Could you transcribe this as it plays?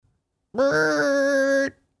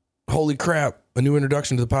Holy crap, a new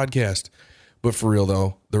introduction to the podcast. But for real,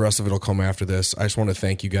 though, the rest of it will come after this. I just want to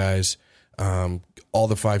thank you guys. All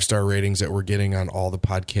the 5-star ratings that we're getting on all the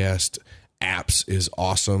podcast apps is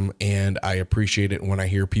awesome, and I appreciate it when I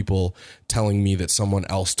hear people telling me that someone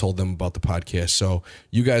else told them about the podcast. So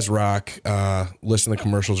you guys rock. Listen to the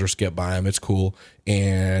commercials or skip by them. It's cool,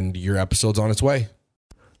 and your episode's on its way.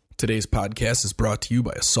 Today's podcast is brought to you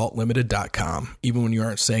by AssaultLimited.com. Even when you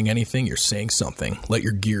aren't saying anything, you're saying something. Let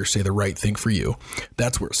your gear say the right thing for you.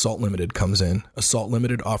 That's where Assault Limited comes in. Assault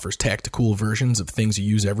Limited offers tactical versions of things you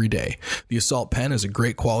use every day. The Assault Pen is a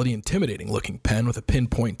great quality, intimidating-looking pen with a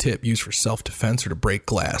pinpoint tip used for self-defense or to break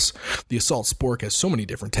glass. The Assault Spork has so many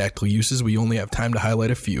different tactical uses, we only have time to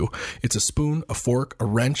highlight a few. It's a spoon, a fork, a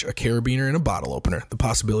wrench, a carabiner, and a bottle opener. The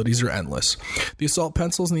possibilities are endless. The Assault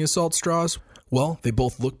Pencils and the Assault Straws, well, they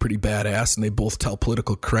both look pretty badass, and they both tell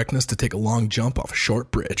political correctness to take a long jump off a short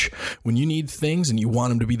bridge. When you need things and you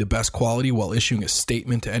want them to be the best quality while issuing a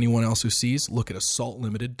statement to anyone else who sees, look at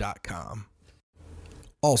AssaultLimited.com.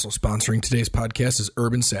 Also sponsoring today's podcast is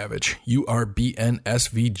Urban Savage,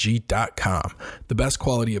 URBNSVG.com. The best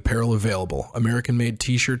quality apparel available. American-made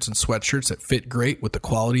t-shirts and sweatshirts that fit great with the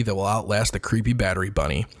quality that will outlast the creepy battery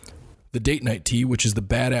bunny. The Date Night Tee, which is the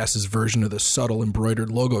badasses version of the subtle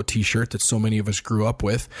embroidered logo t-shirt that so many of us grew up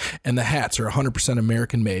with. And the hats are 100%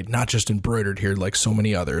 American made, not just embroidered here like so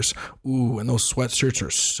many others. Ooh, and those sweatshirts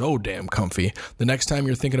are so damn comfy. The next time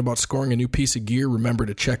you're thinking about scoring a new piece of gear, remember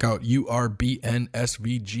to check out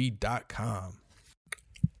URBNSVG.com.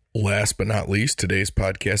 Last but not least, today's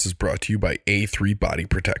podcast is brought to you by A3 Body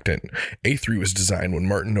Protectant. A3 was designed when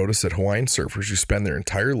Martin noticed that Hawaiian surfers who spend their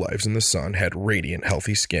entire lives in the sun had radiant,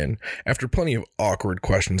 healthy skin. After plenty of awkward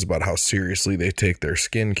questions about how seriously they take their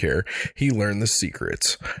skin care, he learned the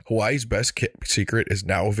secrets. Hawaii's best secret is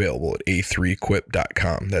now available at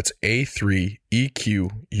A3Quip.com. That's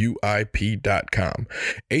A3EQUIP.com.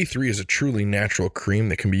 A3 is a truly natural cream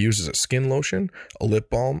that can be used as a skin lotion, a lip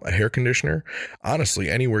balm, a hair conditioner, honestly,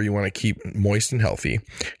 anywhere you want to keep moist and healthy.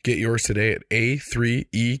 Get yours today at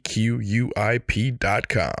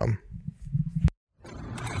A3EQUIP.com.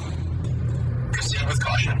 Proceed with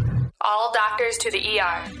caution. All doctors to the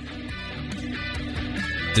ER.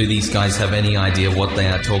 Do these guys have any idea what they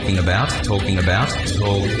are talking about?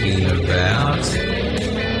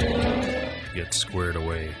 Get squared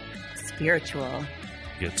away. Spiritual.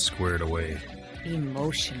 Get squared away.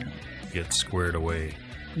 Emotional. Get squared away.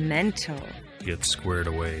 Mental. Get squared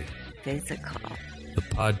away. Physical. The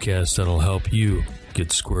podcast that'll help you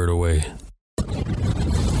get squared away. All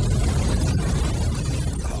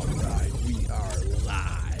right, we are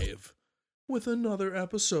live with another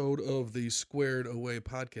episode of the Squared Away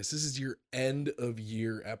podcast. This is your end of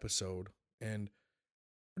year episode, and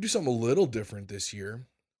we'll do something a little different this year.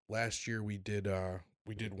 Last year we did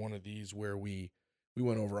one of these where we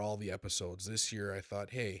went over all the episodes. This year I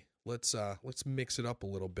thought, hey, let's mix it up a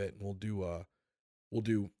little bit, and we'll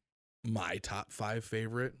do my top 5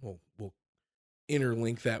 favorite. We'll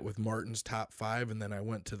interlink that with Martin's top 5, and then I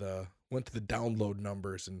went to the download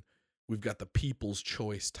numbers, and we've got the People's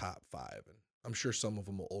Choice top 5, and I'm sure some of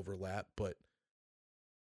them will overlap. But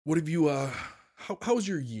what have you? How was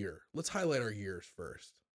your year? Let's highlight our years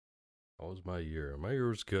first. How was my year? My year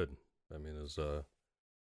was good. I mean, it was I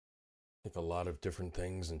think a lot of different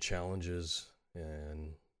things and challenges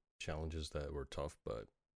that were tough, but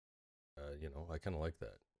I kind of like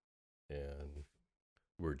that. And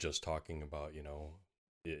we're just talking about,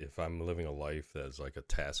 if I'm living a life that's like a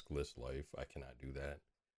task list life, I cannot do that.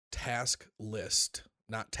 Task list,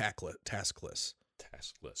 not task list. Task list.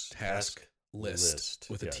 Task list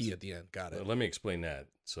with a yes. T at the end. Got it. Let me explain that.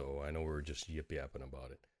 So I know we're just yip-yapping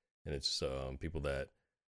about it. And it's people that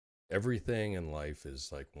everything in life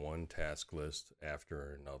is like one task list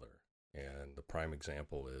after another. And the prime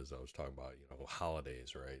example is I was talking about,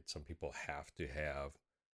 holidays, right? Some people have to have,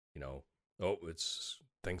 it's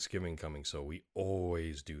Thanksgiving coming, so we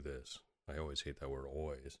always do this. I always hate that word,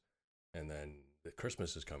 always. And then the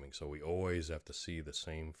Christmas is coming, so we always have to see the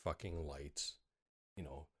same fucking lights.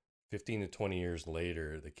 15 to 20 years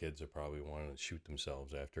later, the kids are probably wanting to shoot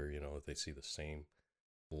themselves after, if they see the same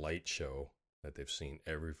light show that they've seen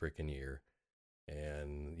every freaking year.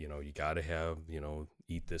 And, you got to have,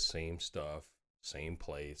 eat the same stuff, same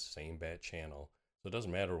place, same bad channel. So it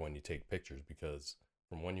doesn't matter when you take pictures, because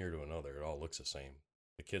from one year to another, it all looks the same.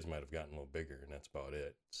 The kids might have gotten a little bigger, and that's about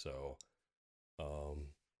it. So,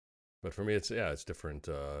 but for me, it's different,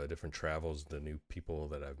 different travels, the new people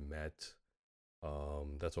that I've met.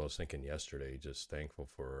 That's what I was thinking yesterday. Just thankful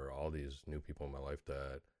for all these new people in my life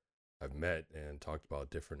that I've met and talked about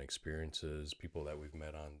different experiences, people that we've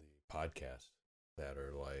met on the podcasts that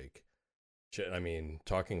are like, I mean,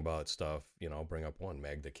 talking about stuff, I'll bring up one,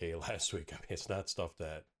 Magda K last week. I mean, it's not stuff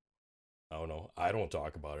that, I don't know, I don't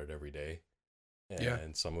talk about it every day.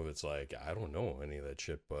 And some of it's like, I don't know any of that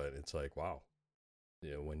shit, but it's like, wow.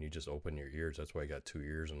 When you just open your ears, that's why I got 2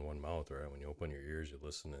 ears and 1 mouth, right? When you open your ears, you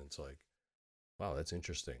listen, and it's like, wow, that's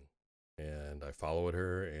interesting. And I followed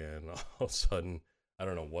her, and all of a sudden, I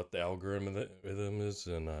don't know what the algorithm is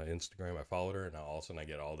in Instagram. I followed her, and now all of a sudden I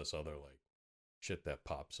get all this other like shit that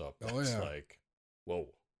pops up. Oh, It's yeah. like, whoa.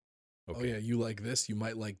 Okay. Oh yeah, you like this, you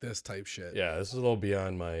might like this type shit. Yeah, this is a little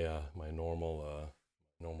beyond my my normal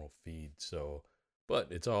feed. So, but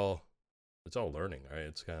it's all learning, right?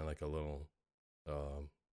 It's kind of like a little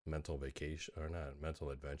mental vacation, or not mental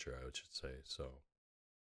adventure, I should say. So,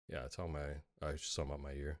 yeah, it's how I sum up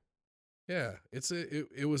my year. Yeah,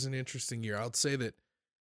 it was an interesting year. I'll say that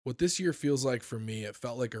what this year feels like for me, it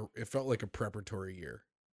felt like a preparatory year.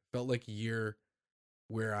 It felt like a year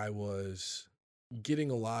where I was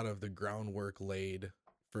getting a lot of the groundwork laid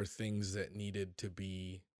for things that needed to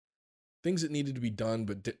be done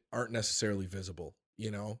but aren't necessarily visible.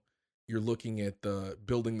 You're looking at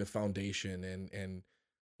building the foundation and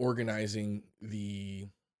organizing the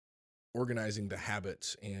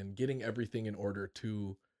habits and getting everything in order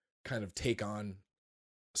to kind of take on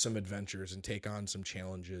some adventures and take on some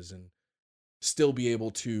challenges and still be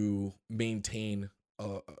able to maintain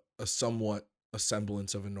a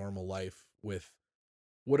semblance of a normal life with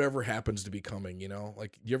whatever happens to be coming.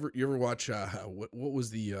 Like you ever watch what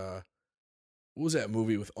was that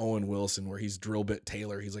movie with Owen Wilson where he's Drill Bit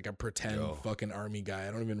Taylor? He's like a pretend fucking army guy.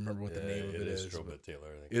 I don't even remember what the name of it is. Drill Bit Taylor,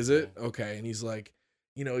 I think. Is it? Okay. And he's like,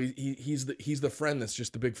 he's the friend that's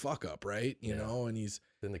just the big fuck up, right? You know, and he's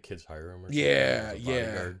Didn't the kids hire him or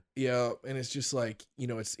something? Yeah. And it's just like,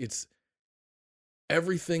 it's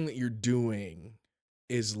everything that you're doing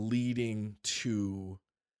is leading to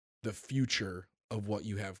the future of what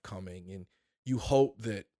you have coming. And you hope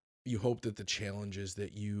that the challenges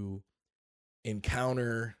that you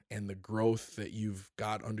encounter and the growth that you've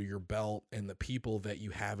got under your belt and the people that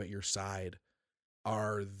you have at your side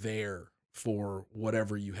are there for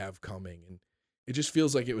whatever you have coming. And it just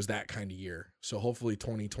feels like it was that kind of year. So hopefully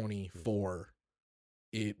 2024,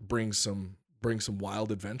 it brings some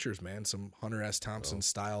wild adventures, man. Some Hunter S. Thompson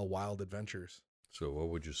style wild adventures. So what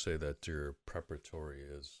would you say that your preparatory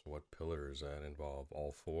is? What pillars that involve?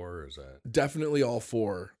 All four? Or is that definitely all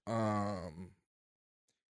four?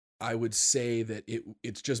 I would say that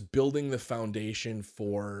it's just building the foundation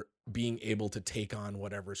for being able to take on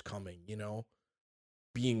whatever's coming,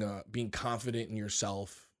 being confident in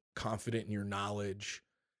yourself, confident in your knowledge,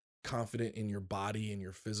 confident in your body and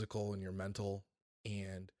your physical and your mental,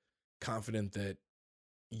 and confident that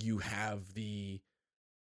you have the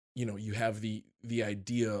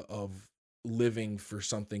idea of living for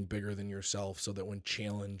something bigger than yourself, so that when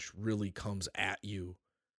challenge really comes at you,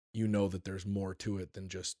 you know that there's more to it than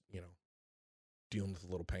just, dealing with a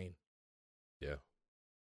little pain. Yeah.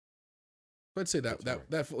 I'd say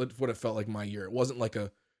that's what it felt like my year. It wasn't like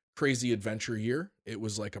a crazy adventure year. It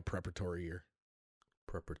was like a preparatory year.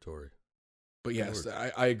 Preparatory. But yes,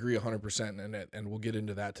 I agree 100%. And we'll get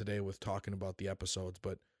into that today with talking about the episodes.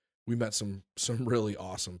 But we met some really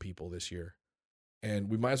awesome people this year. And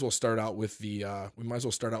we might as well start out with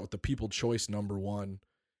the People Choice number 1.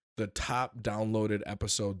 The top downloaded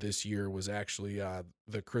episode this year was actually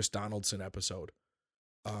the Chris Donaldson episode.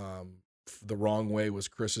 The Wrong Way was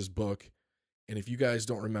Chris's book. And if you guys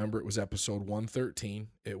don't remember, it was episode 113.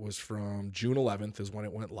 It was from June 11th is when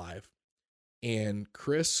it went live. And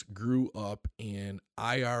Chris grew up in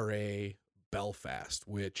IRA Belfast,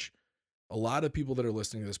 which a lot of people that are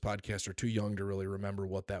listening to this podcast are too young to really remember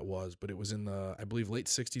what that was. But it was in the, I believe, late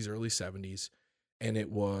 60s, early 70s. And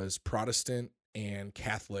it was Protestant and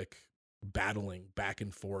Catholic battling back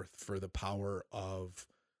and forth for the power of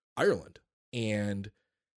Ireland. And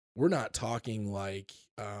we're not talking like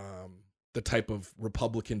the type of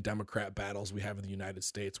Republican Democrat battles we have in the United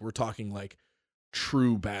States. We're talking like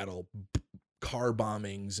true battle, car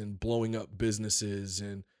bombings and blowing up businesses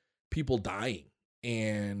and people dying.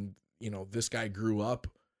 And, this guy grew up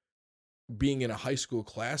being in a high school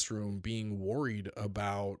classroom, being worried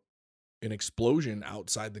about an explosion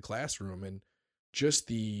outside the classroom, and just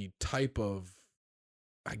the type of,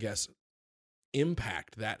 I guess,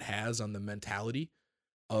 impact that has on the mentality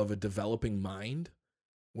of a developing mind.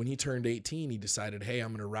 When he turned 18, he decided, hey,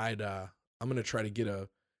 I'm going to try to get an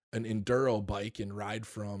enduro bike and ride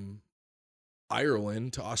from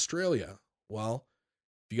Ireland to Australia. Well,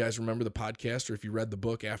 if you guys remember the podcast, or if you read the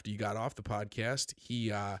book after you got off the podcast,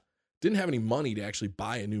 he didn't have any money to actually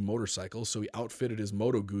buy a new motorcycle, so he outfitted his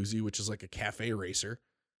Moto Guzzi, which is like a cafe racer,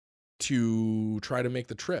 to try to make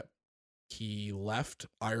the trip. He left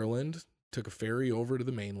Ireland, took a ferry over to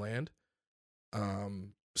the mainland,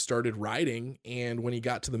 started riding, and when he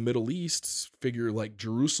got to the Middle East, figure like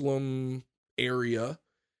Jerusalem area,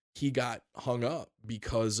 he got hung up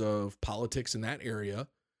because of politics in that area,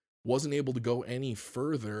 wasn't able to go any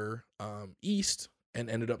further east, and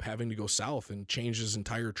ended up having to go south and change his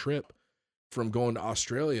entire trip from going to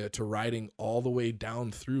Australia to riding all the way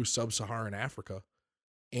down through sub-Saharan Africa.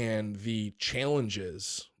 And the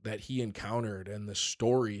challenges that he encountered and the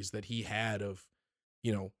stories that he had of,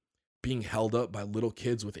 you know, being held up by little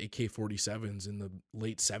kids with AK-47s in the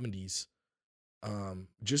late 70s.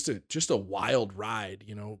 Just a wild ride,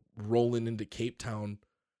 you know, rolling into Cape Town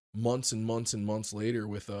months and months and months later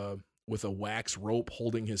with a wax rope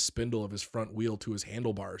holding his spindle of his front wheel to his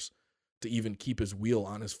handlebars to even keep his wheel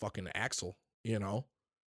on his fucking axle, you know?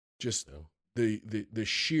 Just the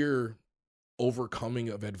sheer overcoming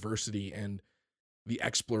of adversity and the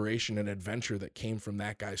exploration and adventure that came from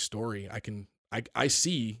that guy's story.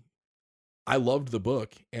 I loved the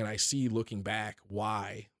book, and I see looking back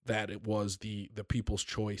why that it was the People's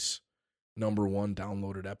Choice #1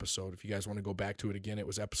 downloaded episode. If you guys want to go back to it again, it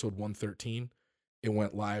was episode 113. It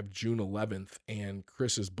went live June 11th, and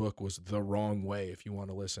Chris's book was The Wrong Way, if you want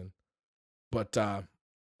to listen. But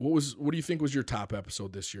what do you think was your top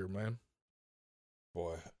episode this year, man?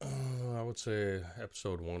 Boy, I would say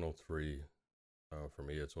episode 103. For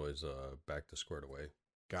me, it's always back to squared away.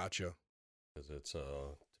 Gotcha. Because it's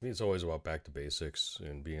to me, it's always about back to basics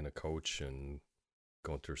and being a coach and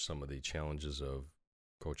going through some of the challenges of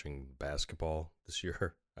coaching basketball this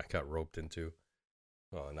year. I got roped into,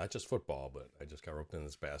 not just football, but I just got roped into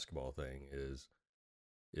this basketball thing.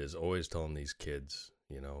 Is always telling these kids,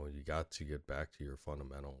 you know, you got to get back to your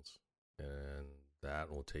fundamentals, and that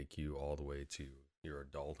will take you all the way to your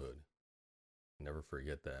adulthood. Never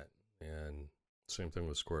forget that. And same thing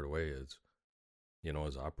with squared away is, you know,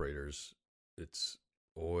 as operators, it's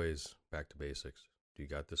always back to basics. Do you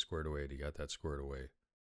got this squared away? Do you got that squared away?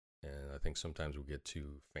 And I think sometimes we get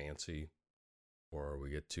too fancy, or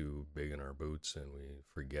we get too big in our boots, and we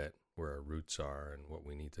forget where our roots are and what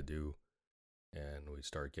we need to do, and we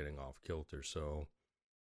start getting off kilter. So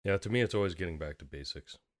yeah, to me, it's always getting back to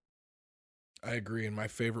basics. I agree. And my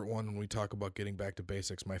favorite one, when we talk about getting back to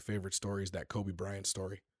basics, my favorite story is that Kobe Bryant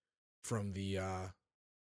story from the, I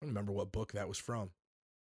don't remember what book that was from,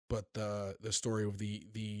 but the story of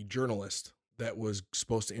the journalist that was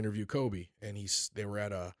supposed to interview Kobe, and they were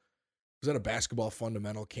at a basketball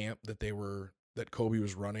fundamental camp that Kobe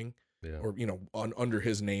was running, or, you know, under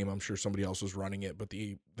his name. I'm sure somebody else was running it, but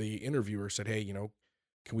the interviewer said, "Hey, you know,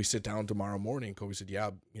 can we sit down tomorrow morning?" Kobe said,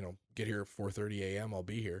 "Yeah, you know, get here at 4:30 a.m. I'll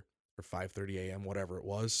be here." Or 5:30 a.m., whatever it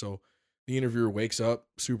was. So the interviewer wakes up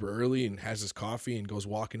super early and has his coffee and goes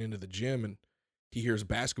walking into the gym, and he hears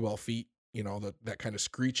basketball feet, you know, that kind of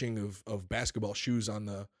screeching of basketball shoes on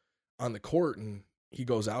the court, and he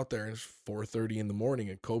goes out there, and it's 4:30 in the morning,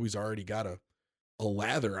 and Kobe's already got a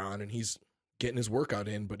lather on, and he's getting his workout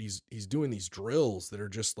in, but he's doing these drills that are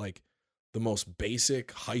just like the most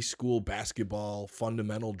basic high school basketball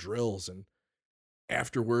fundamental drills. And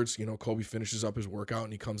afterwards, you know, Kobe finishes up his workout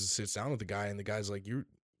and he comes and sits down with the guy, and the guy's like, you're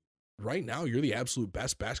the absolute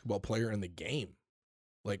best basketball player in the game.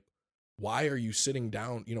 Like, why are you sitting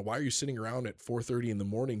down? You know, why are you sitting around at 4:30 in the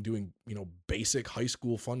morning doing, you know, basic high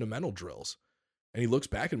school fundamental drills? And he looks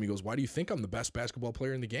back at me and goes, why do you think I'm the best basketball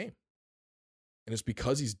player in the game? And it's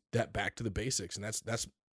because he's that back to the basics. And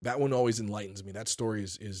that one always enlightens me. That story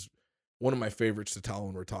is one of my favorites to tell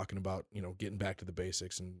when we're talking about, you know, getting back to the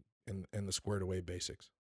basics and the squared away basics.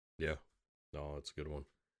 Yeah. No, it's a good one.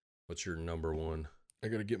 What's your #1? I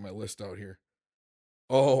got to get my list out here.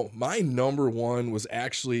 Oh, my #1 was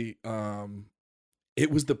actually,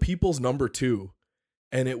 it was the people's #2,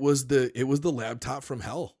 and it was the Laptop from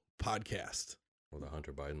Hell podcast. Well, the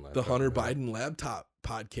Hunter Biden laptop. The Hunter Biden laptop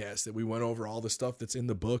podcast that we went over all the stuff that's in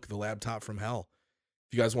the book, The Laptop from Hell.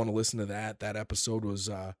 If you guys want to listen to that episode was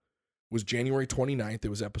January 29th. It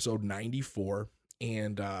was episode 94.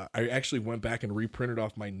 And I actually went back and reprinted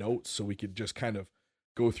off my notes so we could just kind of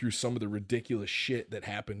go through some of the ridiculous shit that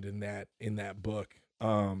happened in that book.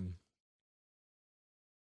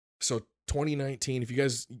 So 2019, if you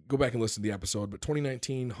guys go back and listen to the episode, but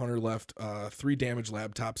 2019, Hunter left 3 damaged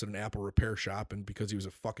laptops at an Apple repair shop, and because he was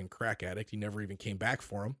a fucking crack addict, he never even came back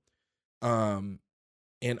for them.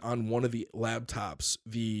 And on one of the laptops,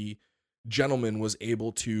 the gentleman was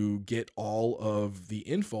able to get all of the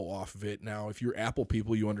info off of it. Now, if you're Apple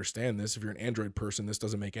people, you understand this. If you're an Android person, this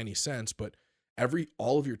doesn't make any sense, but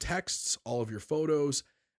all of your texts, all of your photos,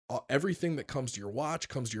 everything that comes to your watch,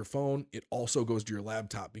 comes to your phone, it also goes to your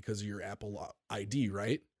laptop because of your Apple ID,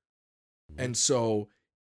 right? And so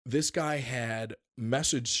this guy had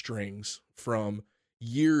message strings from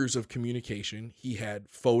years of communication. He had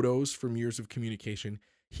photos from years of communication.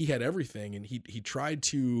 He had everything. And he tried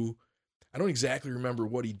to, I don't exactly remember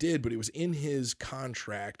what he did, but it was in his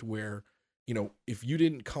contract where, you know, if you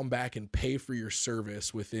didn't come back and pay for your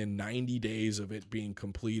service within 90 days of it being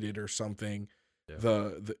completed or something,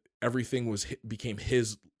 the everything became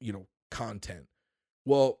his, you know, content.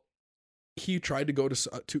 Well, he tried to go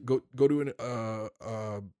to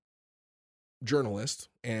a journalist,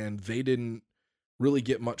 and they didn't really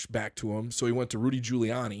get much back to him. So he went to Rudy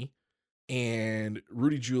Giuliani, and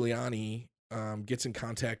Rudy Giuliani gets in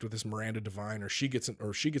contact with this Miranda Devine, or she gets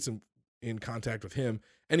in contact with him.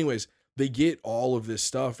 Anyways, they get all of this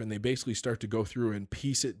stuff, and they basically start to go through and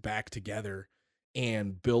piece it back together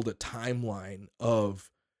and build a timeline of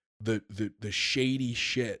the shady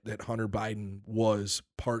shit that Hunter Biden was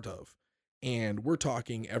part of. And we're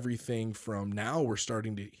talking everything from, now we're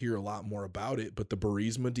starting to hear a lot more about it, but the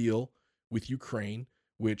Burisma deal with Ukraine,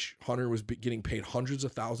 which Hunter was getting paid hundreds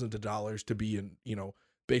of thousands of dollars to be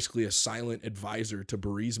basically a silent advisor to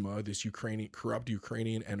Burisma, this corrupt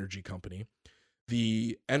Ukrainian energy company.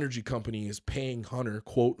 The energy company is paying Hunter,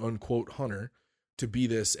 quote unquote Hunter, to be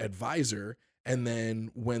this advisor. And then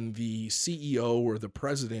when the CEO or the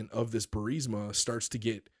president of this Burisma starts to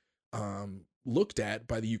get looked at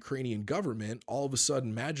by the Ukrainian government, all of a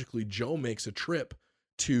sudden, magically, Joe makes a trip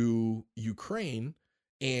to Ukraine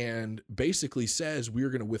and basically says,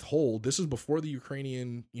 we're going to withhold. This is before the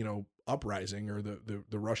Ukrainian, uprising, or the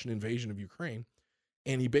Russian invasion of Ukraine.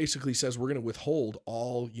 And he basically says, we're going to withhold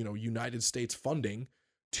all, United States funding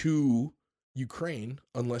to Ukraine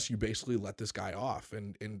unless you basically let this guy off.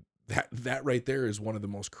 And that right there is one of the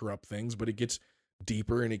most corrupt things, but it gets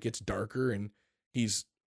deeper and it gets darker, and he's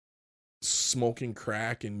smoking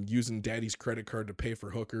crack and using daddy's credit card to pay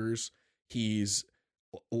for hookers. He's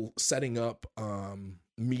setting up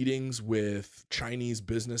meetings with Chinese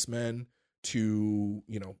businessmen to,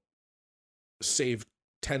 save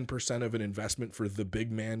 10% of an investment for the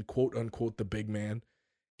big man, quote unquote, the big man.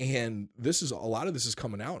 And a lot of this is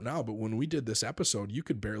coming out now, but when we did this episode, you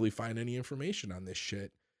could barely find any information on this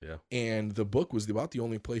shit. Yeah. And the book was about the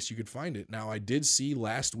only place you could find it. Now, I did see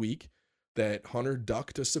last week that Hunter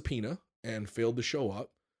ducked a subpoena and failed to show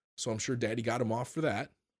up. So I'm sure daddy got him off for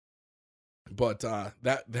that. But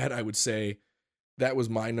that I would say, that was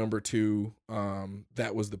my number two.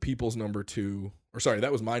 That was the People's number two. Or sorry,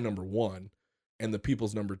 that was my number one and the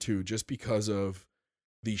People's number two, just because of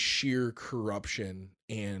the sheer corruption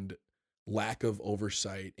and lack of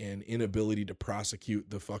oversight and inability to prosecute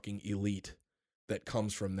the fucking elite that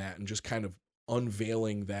comes from that, and just kind of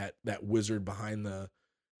unveiling that wizard behind the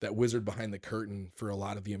curtain for a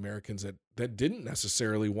lot of the Americans that didn't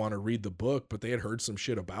necessarily want to read the book, but they had heard some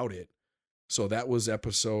shit about it. So that was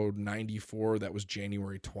episode 94. That was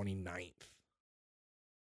January 29th.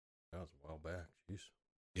 That was a while back. Jeez.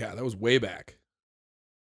 Yeah, that was way back.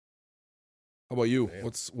 How about you?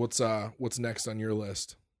 Damn. What's next on your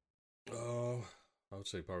list? I would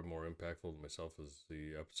say probably more impactful to myself is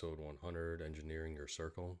the episode 100, Engineering Your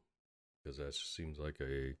Circle, because that seems like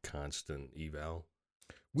a constant eval.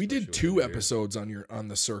 We did 2 episodes on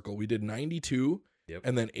the circle. We did 92, yep.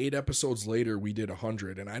 And then 8 episodes later we did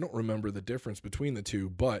 100, and I don't remember the difference between the two,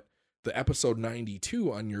 but the episode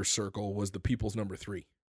 92 on your circle was the People's number 3.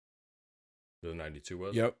 The 92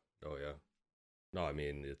 was? Yep. Oh, yeah. No, I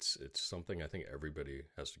mean, it's something I think everybody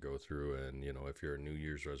has to go through, and, if you're a New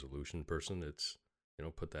Year's resolution person, it's,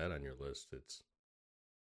 put that on your list. It's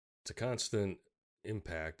a constant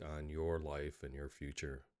impact on your life and your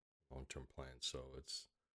future long-term plans. So it's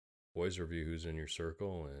always review who's in your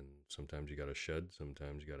circle, and sometimes you got to shed,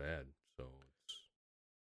 sometimes you got to add. So it's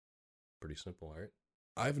pretty simple, right?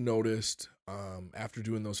 I've noticed after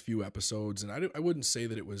doing those few episodes, and I wouldn't say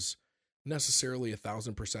that it was necessarily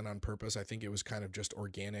 1,000% on purpose. I think it was kind of just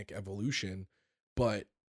organic evolution, but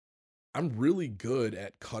I'm really good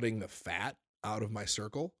at cutting the fat out of my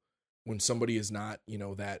circle when somebody is not,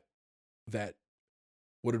 that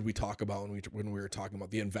what did we talk about when we were talking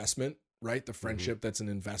about the investment, right? The friendship that's an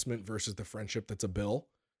investment versus the friendship that's a bill.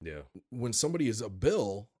 Yeah. When somebody is a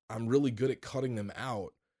bill, I'm really good at cutting them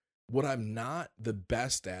out. What I'm not the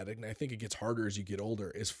best at, and I think it gets harder as you get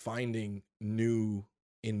older, is finding new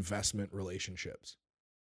investment relationships.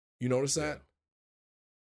 You notice that?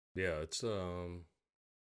 Yeah, it's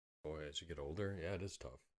boy, as you get older, yeah, it is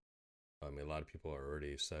tough. I mean, a lot of people are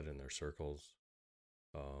already set in their circles.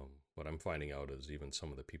 what I'm finding out is even some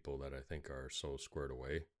of the people that I think are so squared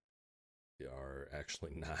away are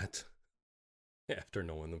actually not after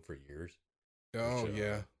knowing them for years. Oh, which,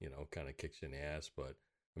 yeah. You know, kind of kicks you in the ass. But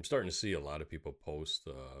I'm starting to see a lot of people post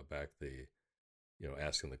back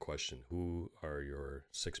asking the question, who are your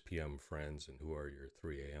 6 p.m. friends and who are your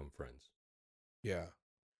 3 a.m. friends? Yeah.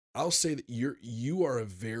 I'll say that you are a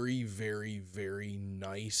very, very, very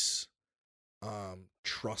nice,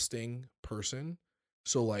 trusting person.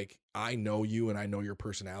 So like, I know you and I know your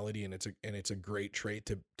personality, and it's a great trait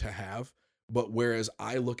to have. But whereas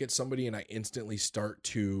I look at somebody and I instantly start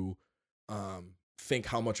to think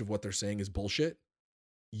how much of what they're saying is bullshit,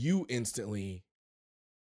 you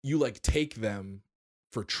like take them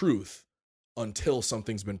for truth until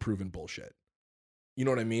something's been proven bullshit. You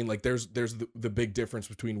know what I mean? Like there's the big difference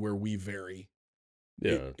between where we vary.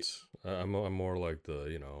 Yeah, I'm more like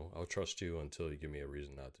I'll trust you until you give me a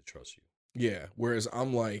reason not to trust you. Yeah. Whereas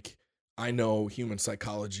I'm like, I know human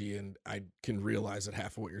psychology and I can realize that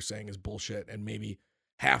half of what you're saying is bullshit, and maybe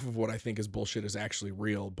half of what I think is bullshit is actually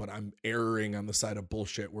real, but I'm erring on the side of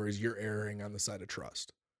bullshit, whereas you're erring on the side of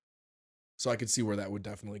trust. So I could see where that would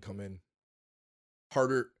definitely come in.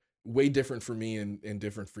 Harder, way different for me and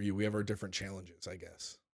different for you. We have our different challenges, I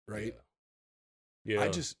guess. Right? Yeah.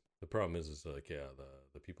 The problem is like,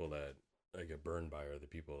 the people that I get burned by are the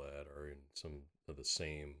people that are in some of the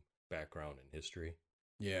same background and history.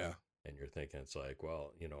 Yeah. And you're thinking it's like,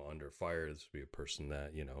 well, under fire, this would be a person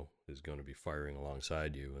that, is going to be firing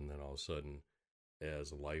alongside you. And then all of a sudden,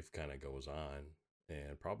 as life kind of goes on,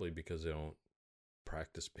 and probably because they don't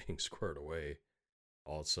practice being squared away,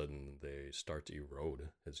 all of a sudden they start to erode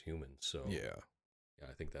as humans. So yeah,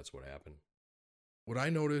 I think that's what happened. What I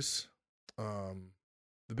notice,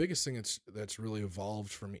 the biggest thing that's really evolved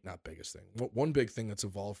for me, not biggest thing, one big thing that's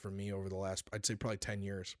evolved for me over the last, I'd say probably 10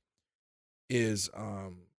 years is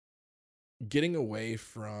getting away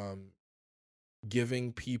from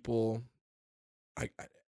giving people, I'm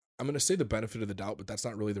going to say the benefit of the doubt, but that's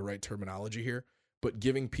not really the right terminology here, but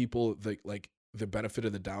giving people the benefit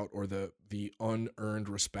of the doubt or the unearned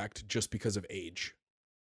respect just because of age.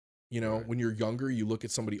 Right. When you're younger, you look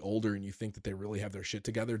at somebody older and you think that they really have their shit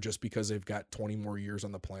together just because they've got 20 more years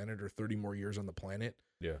on the planet or 30 more years on the planet.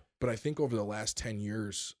 Yeah. But I think over the last 10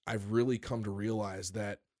 years, I've really come to realize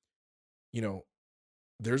that,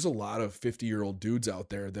 there's a lot of 50-year-old dudes out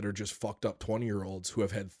there that are just fucked up 20-year-olds who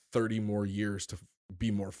have had 30 more years to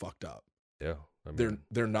be more fucked up. Yeah. I mean,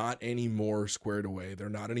 they're not any more squared away. They're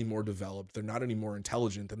not any more developed. They're not any more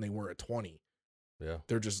intelligent than they were at 20. Yeah.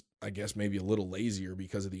 They're just, I guess, maybe a little lazier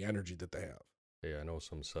because of the energy that they have. Yeah, I know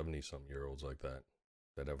some 70-some-year-olds like that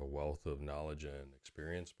have a wealth of knowledge and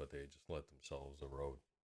experience, but they just let themselves erode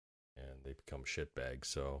and they become shitbags.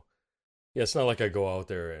 So, yeah, it's not like I go out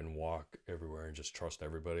there and walk everywhere and just trust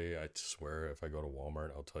everybody. I swear if I go to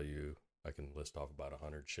Walmart, I'll tell you I can list off about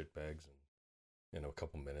 100 shitbags in a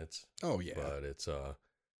couple minutes. Oh, yeah. But it's, I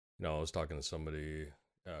was talking to somebody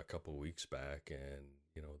a couple weeks back, and,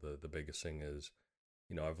 the biggest thing is,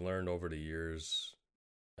 I've learned over the years,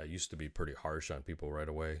 I used to be pretty harsh on people right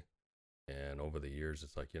away. And over the years,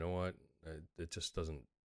 it's like, you know what? It just doesn't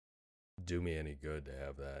do me any good to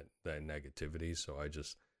have that negativity. So I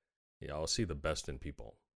just, I'll see the best in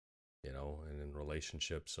people, and in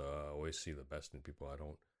relationships, I always see the best in people. I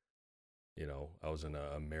don't, I was in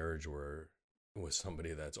a marriage with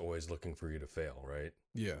somebody that's always looking for you to fail, right?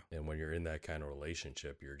 Yeah. And when you're in that kind of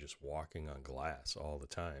relationship, you're just walking on glass all the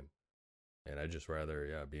time. And I just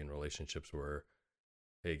rather, be in relationships where,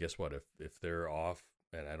 hey, guess what? If they're off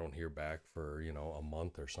and I don't hear back for, a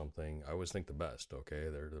month or something, I always think the best, okay?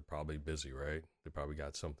 They're probably busy, right? They probably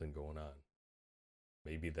got something going on.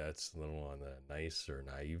 Maybe that's a little on the nice or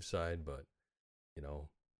naive side, but,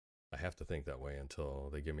 I have to think that way until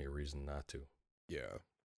they give me a reason not to. Yeah.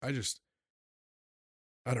 I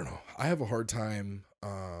don't know. I have a hard time,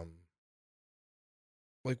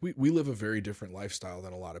 like we live a very different lifestyle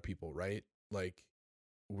than a lot of people, right? Like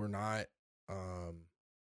we're not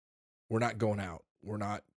going out. We're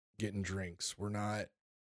not getting drinks. We're not,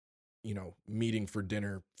 meeting for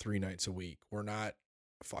dinner 3 nights a week. We're not,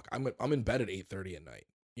 I'm in bed at 8:30 at night,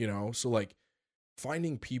 So like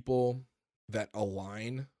finding people that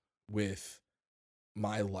align with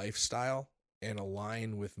my lifestyle and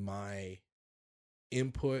align with my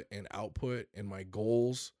input and output and my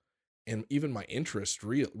goals and even my interest,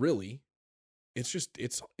 really,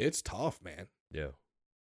 it's tough, man. Yeah.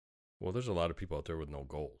 Well, there's a lot of people out there with no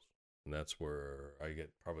goals. And that's where I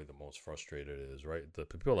get probably the most frustrated is, right? The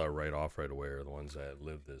people that write off right away are the ones that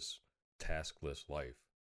live this taskless life.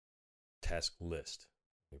 Task list,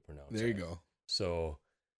 we pronounce There you go. So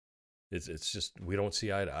it's just, we don't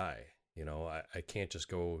see eye to eye. You know, I can't just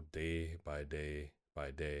go day by day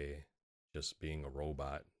by day, just being a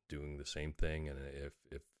robot doing the same thing. And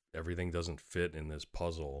if everything doesn't fit in this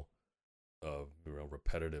puzzle of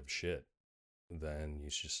repetitive shit, then you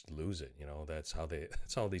just lose it. You know, that's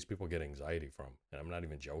how these people get anxiety from. And I'm not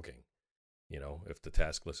even joking. You know, if the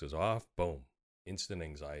task list is off, boom, instant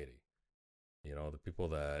anxiety. You know, the people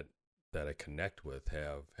that I connect with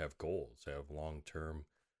have goals, have long-term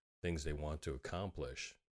things they want to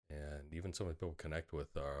accomplish. And even some of the people connect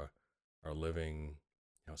with are living,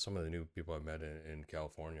 you know, some of the new people I've met in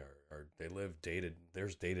California are they live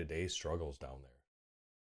there's day-to-day struggles down there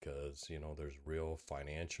because, you know, there's real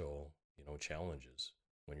financial, you know, challenges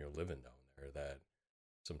when you're living down there that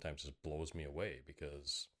sometimes just blows me away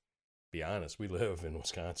because, be honest, we live in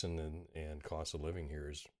Wisconsin and cost of living here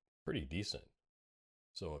is pretty decent.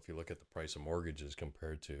 So if you look at the price of mortgages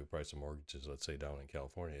compared to price of mortgages, let's say down in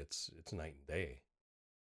California, it's night and day.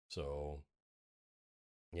 So,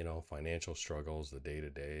 you know, financial struggles, the day to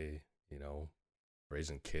day, you know,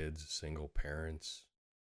 raising kids, single parents.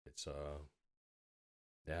 It's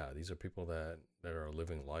yeah, these are people that are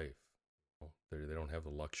living life. They don't have the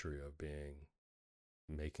luxury of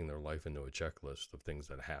making their life into a checklist of things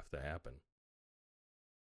that have to happen.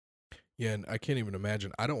 Yeah, and I can't even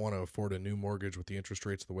imagine. I don't want to afford a new mortgage with the interest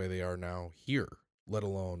rates the way they are now here, let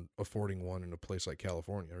alone affording one in a place like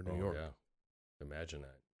California or New York. Yeah, imagine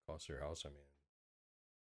that cost of your house. I mean,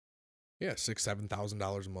 yeah,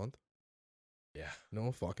 $6,000-$7,000 a month. Yeah,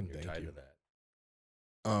 no fucking you're thank tied you. to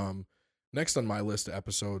that. Next on my list of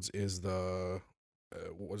episodes is the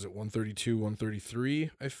was it 132,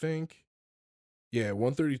 133? I think. Yeah,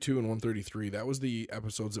 132 and 133. That was the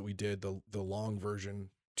episodes that we did, the long version,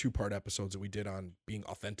 2-part episodes that we did on being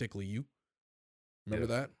authentically you. Remember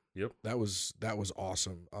that? Yep. That was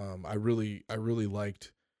awesome. I really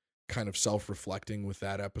liked kind of self-reflecting with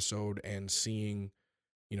that episode and seeing,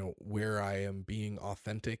 you know, where I am being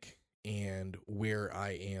authentic and where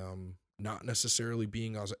I am not necessarily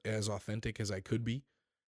being as authentic as I could be,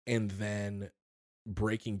 and then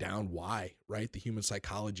breaking down why, right? The human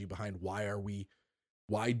psychology behind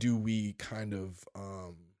why do we kind of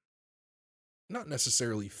not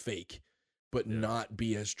necessarily fake, but not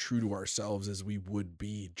be as true to ourselves as we would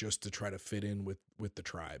be just to try to fit in with the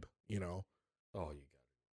tribe, you know? Oh, you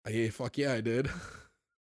Yeah, fuck yeah, I did.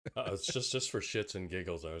 it's just for shits and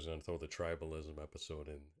giggles. I was going to throw the tribalism episode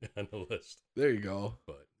in on the list, There you go.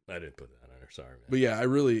 but I didn't put that on there. Sorry, man. But yeah,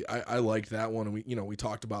 I liked that one. And we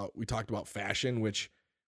talked about fashion, which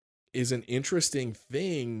is an interesting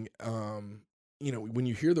thing. You know, when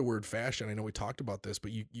you hear the word fashion, I know we talked about this,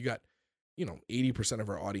 but you got, you know, 80% of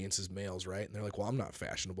our audience is males, right? And they're like, well, I'm not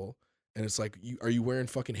fashionable. And it's like, are you wearing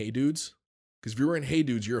fucking Hey Dudes? Because if you're wearing Hey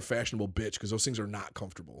Dudes, you're a fashionable bitch because those things are not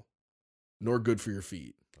comfortable nor good for your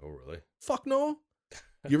feet. Oh, really? Fuck no.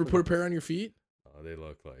 You ever put a pair on your feet? Oh, they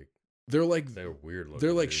look like They're weird looking.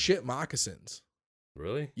 They're like dude. shit moccasins.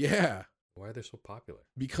 Really? Yeah. Why are they so popular?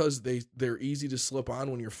 Because they're easy to slip on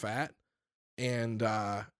when you're fat, and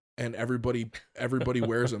everybody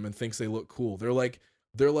wears them and thinks they look cool. They're like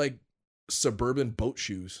suburban boat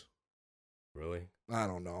shoes. Really? I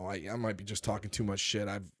don't know. I might be just talking too much shit.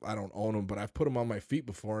 I don't own them, but I've put them on my feet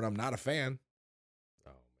before, and I'm not a fan.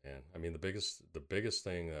 Oh man, I mean the biggest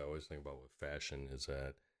thing that I always think about with fashion is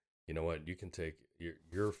that, you know what, you can take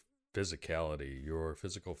your physicality, your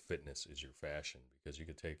physical fitness is your fashion, because you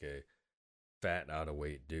could take a fat out of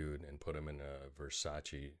weight dude and put him in a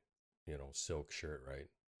Versace, you know, silk shirt, right?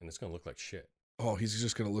 And it's gonna look like shit. Oh, he's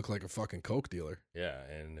just gonna look like a fucking Coke dealer. Yeah,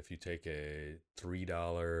 and if you take a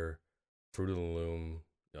 $3 Fruit of the Loom,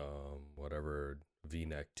 whatever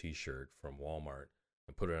V-neck T-shirt from Walmart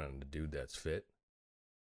and put it on a dude that's fit,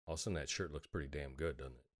 all of a sudden that shirt looks pretty damn good,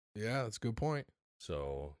 doesn't it? Yeah, that's a good point.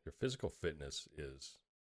 So your physical fitness is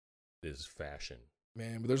fashion.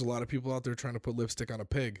 Man, but there's a lot of people out there trying to put lipstick on a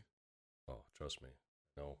pig. Oh, trust me.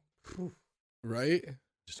 No. Right?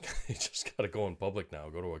 You just got to go in public now.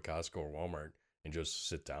 Go to a Costco or Walmart and just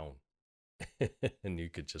sit down. And you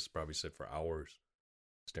could just probably sit for hours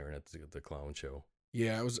staring at the clown show.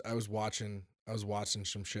 Yeah, I was watching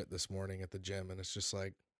some shit this morning at the gym, and it's just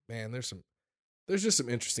like, man, there's just some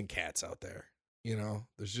interesting cats out there. You know,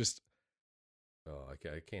 there's just. Oh,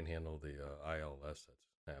 I can't handle the ILS that's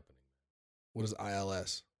happening. What is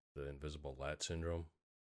ILS? The invisible lat syndrome.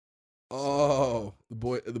 Oh,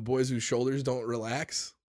 the boys whose shoulders don't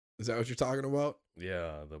relax. Is that what you're talking about?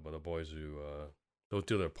 Yeah, the boys who don't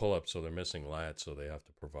do their pull-ups, so they're missing lats, so they have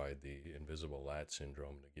to provide the invisible lat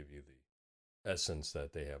syndrome to give you the essence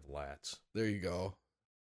that they have lats. There you go.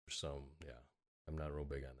 Yeah, I'm not real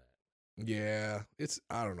big on that. Yeah,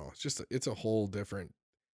 I don't know. It's a whole different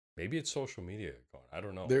Maybe it's social media going. I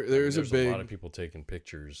don't know. There's a lot of people taking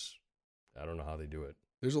pictures. I don't know how they do it.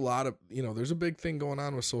 There's a lot of, there's a big thing going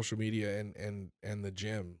on with social media and the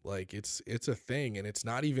gym. Like it's a thing, and it's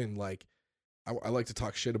not even like, I like to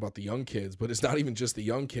talk shit about the young kids, but it's not even just the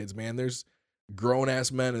young kids, man. There's grown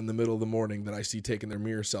ass men in the middle of the morning that I see taking their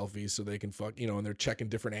mirror selfies so they can and they're checking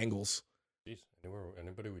different angles. Jeez,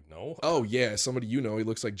 anybody would know? Oh yeah, somebody he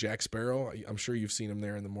looks like Jack Sparrow. I'm sure you've seen him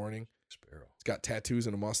there in the morning. Sparrow. He's got tattoos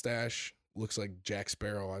and a mustache. Looks like Jack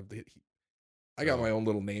Sparrow. I got my own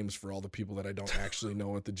little names for all the people that I don't actually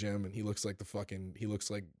know at the gym, and he looks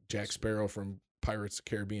like Jack Sparrow from Pirates of the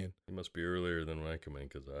Caribbean. He must be earlier than when I come in,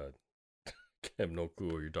 because I have no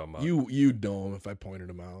clue what you're talking about. You'd know him if I pointed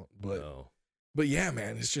him out, but No. but yeah,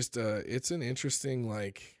 man, it's just it's an interesting,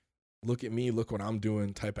 like, look at me, look what I'm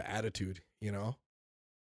doing type of attitude,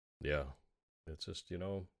 Yeah. It's just, it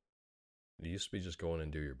used to be just going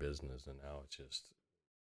and do your business, and now it's just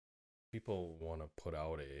people want to put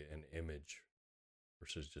out an image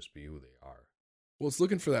versus just be who they are. Well, it's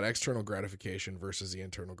looking for that external gratification versus the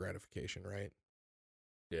internal gratification, right?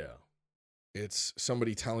 Yeah. It's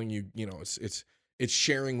somebody telling you, it's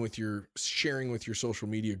sharing with your social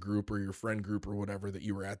media group or your friend group or whatever that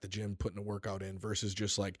you were at the gym putting a workout in, versus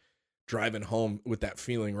just like driving home with that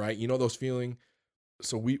feeling, right? Those feeling.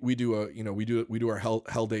 So we do our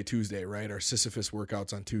Hell Day Tuesday, right? Our Sisyphus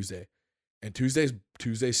workouts on Tuesday, and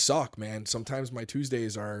Tuesdays suck, man. Sometimes my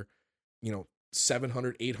Tuesdays are,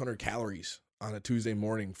 700, 800 calories on a Tuesday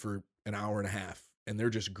morning for an hour and a half, and they're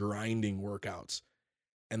just grinding workouts.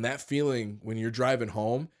 And that feeling when you're driving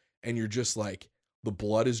home and you're just like, the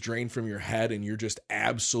blood is drained from your head and you're just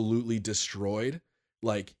absolutely destroyed.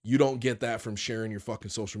 Like, you don't get that from sharing your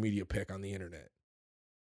fucking social media pic on the internet.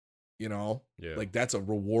 Yeah. Like, that's a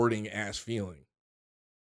rewarding ass feeling.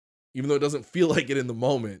 Even though it doesn't feel like it in the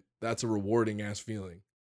moment, that's a rewarding ass feeling.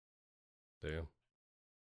 Damn.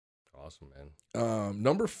 Awesome, man.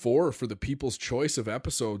 Number 4 for the People's Choice of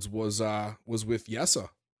episodes was with Yessa.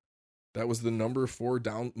 That was the number 4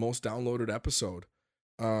 most downloaded episode.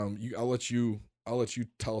 I'll let you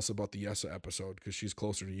tell us about the Yessa episode, because she's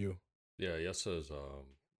closer to you. Yeah, Yessa's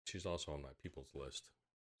she's also on my people's list.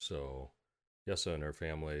 So Yessa and her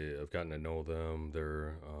family, I've gotten to know them.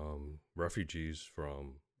 They're refugees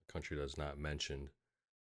from a country that's not mentioned.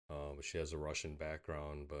 She has a Russian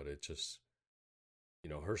background, but it just,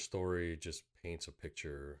 her story just paints a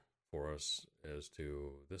picture for us as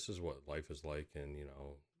to this is what life is like in,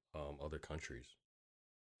 other countries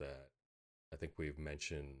that I think we've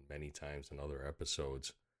mentioned many times in other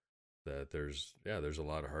episodes, that there's a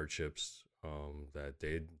lot of hardships that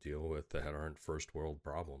they deal with that aren't first world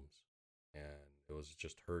problems. And it was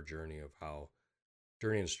just her journey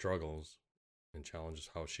and struggles and challenges,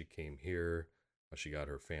 how she came here, how she got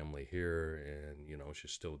her family here, and,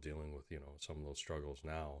 she's still dealing with, some of those struggles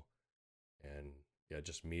now. And yeah,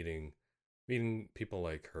 just meeting people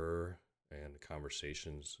like her and the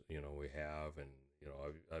conversations, we have, and,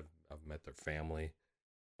 I've met their family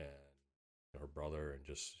and her brother, and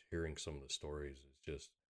just hearing some of the stories is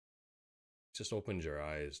just opens your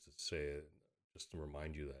eyes to say, just to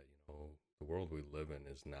remind you that, the world we live in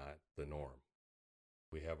is not the norm.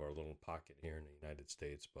 We have our little pocket here in the United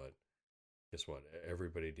States, but guess what?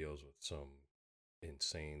 Everybody deals with some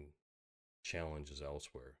insane challenges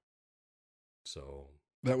elsewhere. So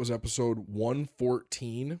that was episode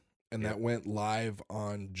 114, and Yep. that went live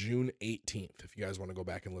on June 18th. If you guys want to go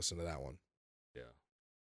back and listen to that one. yeah,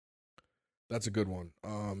 That's a good one.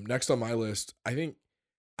 Next on my list, I think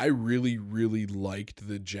I really, really liked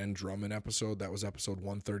the Jen Drummond episode. That was episode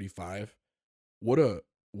 135. What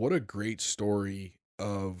a great story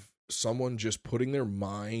of someone just putting their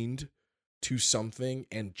mind to something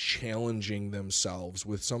and challenging themselves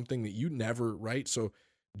with something that you never, right? So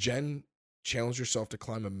Jen challenged herself to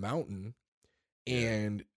climb a mountain,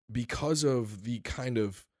 and because of the kind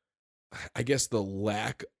of, I guess, the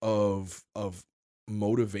lack of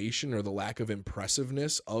motivation or the lack of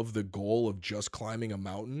impressiveness of the goal of just climbing a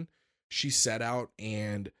mountain, she set out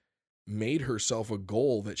and made herself a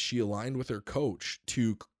goal that she aligned with her coach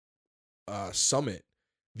to summit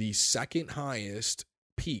the second highest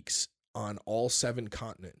peaks on all 7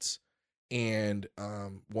 continents. And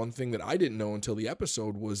one thing that I didn't know until the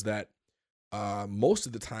episode was that most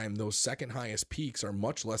of the time those second highest peaks are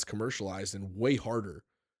much less commercialized and way harder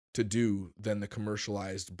to do than the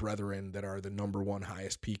commercialized brethren that are the number 1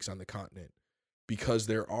 highest peaks on the continent, because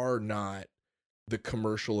there are not the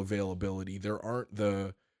commercial availability. There aren't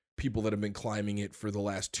the people that have been climbing it for the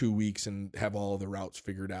last 2 weeks and have all of the routes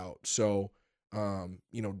figured out. So,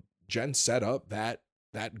 Jen set up that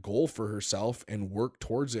that goal for herself and work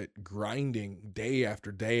towards it, grinding day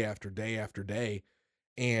after day after day after day.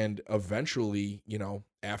 And eventually, you know,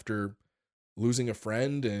 after losing a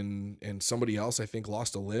friend and somebody else, I think,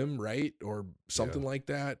 lost a limb, right? Or something like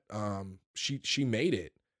that. She made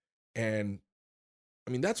it. And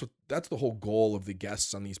I mean, that's the whole goal of the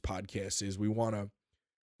guests on these podcasts is we want to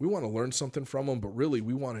learn something from them, but really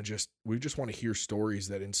we just want to hear stories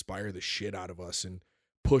that inspire the shit out of us and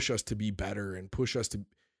push us to be better and push us to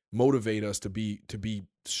motivate us to be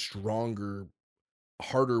stronger,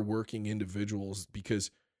 harder working individuals.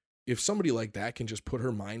 Because if somebody like that can just put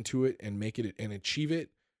her mind to it and make it and achieve it,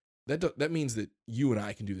 that means that you and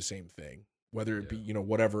I can do the same thing, whether it be, you know,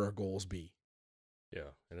 whatever our goals be.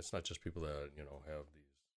 Yeah. And it's not just people that, you know, have these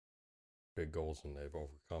big goals and they've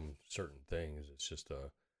overcome certain things. It's just,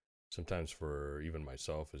 sometimes for even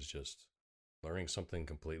myself is just learning something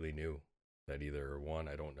completely new that either one,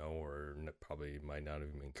 I don't know, or probably might not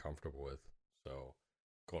have been comfortable with. So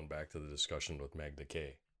going back to the discussion with Magda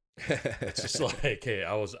K, it's just like, hey,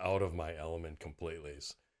 I was out of my element completely.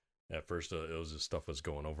 At first, it was just stuff was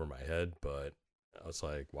going over my head, but I was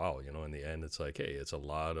like, wow, you know, in the end, it's like, hey, it's a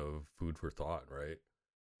lot of food for thought, right?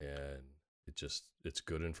 And it's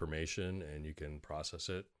good information and you can process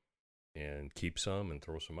it and keep some and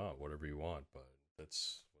throw some out, whatever you want. But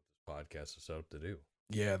that's what this podcast is set up to do.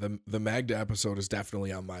 Yeah, the Magda episode is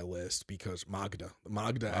definitely on my list because Magda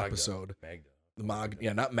episode.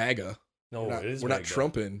 Yeah, not MAGA. No, it is. We're not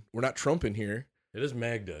trumping. We're not trumping here. It is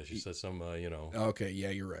Magda. She said some, you know. Okay, yeah,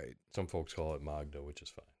 you're right. Some folks call it Magda, which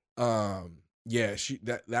is fine. Yeah,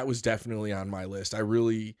 that was definitely on my list.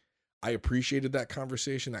 I appreciated that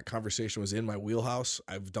conversation. That conversation was in my wheelhouse.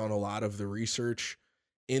 I've done a lot of the research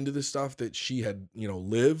into the stuff that she had, you know,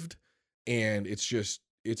 lived, and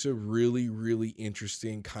it's a really, really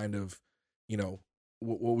interesting kind of, you know,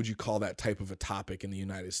 what would you call that type of a topic in the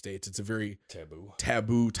United States? It's a very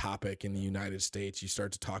taboo topic in the United States. You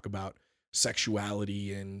start to talk about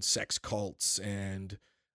sexuality and sex cults and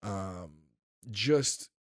just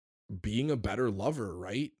being a better lover,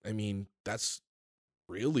 right? I mean, that's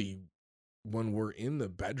really when we're in the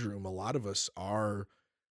bedroom, a lot of us are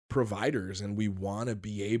providers and we want to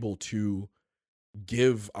be able to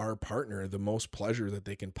give our partner the most pleasure that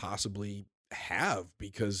they can possibly have,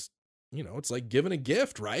 because, you know, it's like giving a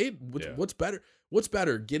gift, right? What's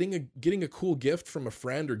better, getting a cool gift from a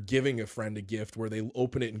friend or giving a friend a gift where they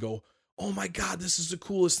open it and go, oh my God, this is the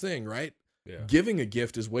coolest thing, right? Yeah. Giving a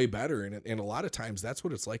gift is way better. And a lot of times that's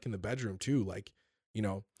what it's like in the bedroom too. Like, you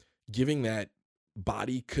know, giving that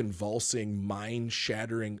body convulsing, mind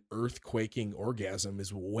shattering, earthquaking orgasm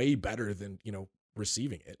is way better than, you know,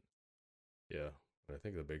 receiving it. Yeah. I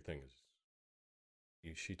think the big thing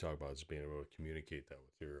is she talked about is being able to communicate that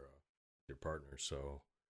with your partner. So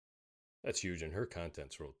that's huge. And her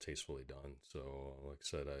content's real tastefully done. So like I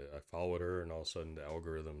said, I followed her and all of a sudden the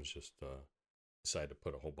algorithms just decided to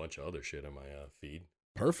put a whole bunch of other shit on my feed.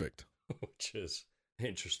 Perfect. Which is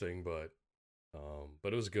interesting, but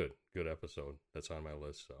it was good episode. That's on my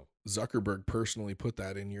list. So Zuckerberg personally put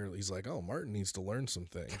that in he's like, oh, Martin needs to learn some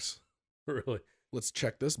things. Really? Let's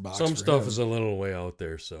check this box. Some stuff is a little way out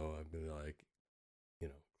there. So I've been like, you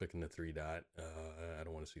know, clicking the 3 dot. I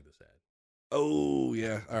don't want to see this ad. Oh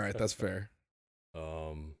yeah. All right. That's fair.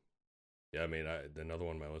 Yeah, I mean, another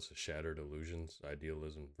one on my list is Shattered Illusions,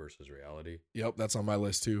 Idealism versus Reality. Yep. That's on my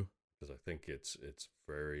list too. Because I think it's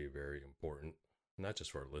very, very important. Not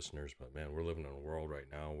just for our listeners, but man, we're living in a world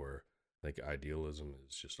right now where I think idealism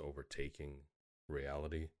is just overtaking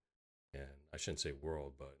reality. And I shouldn't say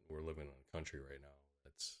world, but we're living in a country right now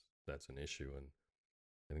that's an issue, and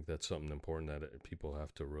I think that's something important that people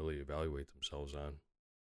have to really evaluate themselves on.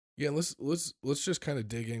 Yeah, let's just kind of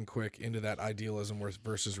dig in quick into that idealism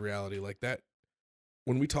versus reality. Like that,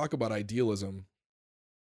 when we talk about idealism,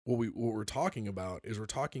 what we're talking about is we're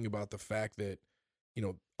talking about the fact that, you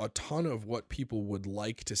know, a ton of what people would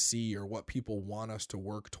like to see or what people want us to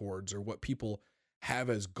work towards or what people have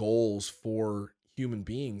as goals for human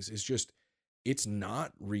beings is just, it's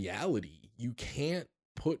not reality. You can't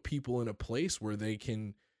put people in a place where they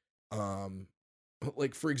can,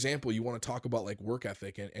 like, for example, you want to talk about like work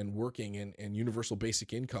ethic and working and universal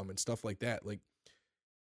basic income and stuff like that. Like,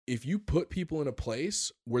 if you put people in a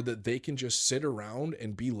place where that they can just sit around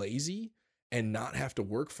and be lazy and not have to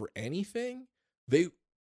work for anything,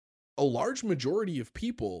 a large majority of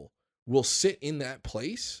people will sit in that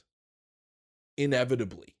place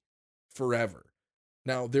inevitably forever.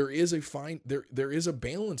 Now, there is a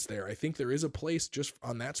balance there. I think there is a place just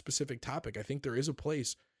on that specific topic. I think there is a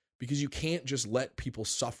place because you can't just let people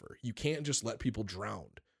suffer. You can't just let people drown.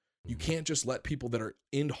 You can't just let people that are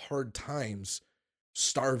in hard times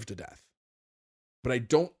starve to death. But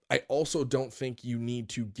I also don't think you need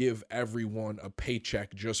to give everyone a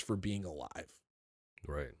paycheck just for being alive.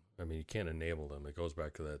 Right. I mean, you can't enable them. It goes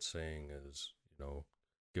back to that saying is,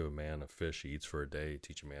 give a man a fish, he eats for a day.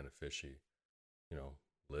 Teach a man to fish, he,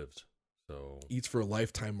 lives. So Eats for a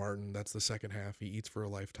lifetime, Martin. That's the second half. He eats for a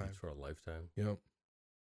lifetime. eats for a lifetime. Yep.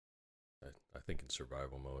 I think in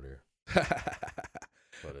survival mode here.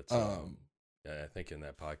 But it's, I think in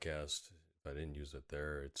that podcast, if I didn't use it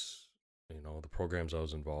there, it's, the programs I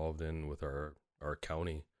was involved in with our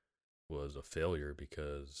county was a failure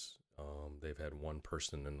because they've had one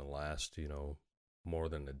person in the last, more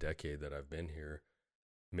than a decade that I've been here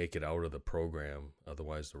make it out of the program.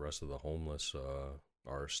 Otherwise, the rest of the homeless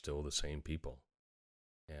are still the same people.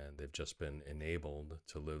 And they've just been enabled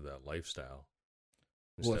to live that lifestyle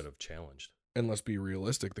instead of challenged. And let's be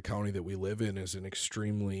realistic. The county that we live in is an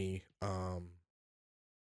extremely, can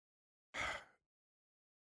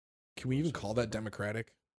we even call that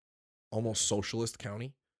democratic? Almost socialist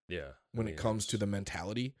county? Yeah. When it comes to the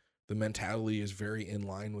mentality is very in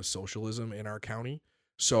line with socialism in our county.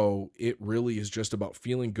 So it really is just about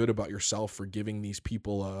feeling good about yourself for giving these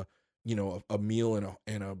people a meal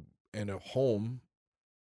and a home.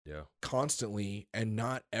 Yeah. Constantly, and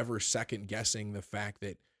not ever second guessing the fact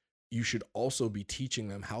that you should also be teaching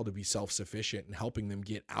them how to be self-sufficient and helping them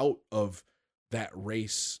get out of that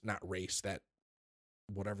that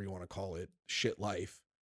whatever you want to call it, shit life.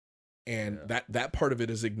 And that part of it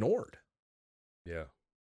is ignored. Yeah.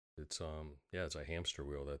 It's it's a hamster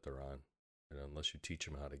wheel that they're on. And unless you teach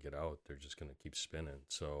them how to get out, they're just going to keep spinning.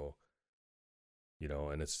 So,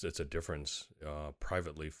 and it's a difference.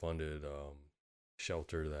 Privately funded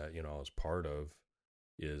shelter that, I was part of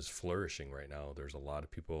is flourishing right now. There's a lot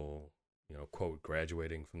of people, quote,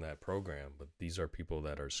 graduating from that program, but these are people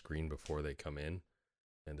that are screened before they come in,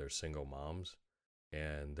 and they're single moms,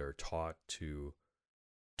 and they're taught to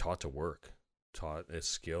work, taught a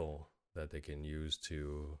skill that they can use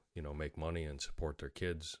to, make money and support their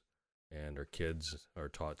kids, and their kids are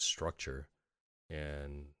taught structure.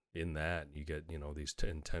 And in that, you get, these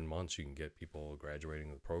 10 months, you can get people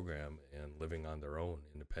graduating the program and living on their own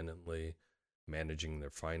independently, managing their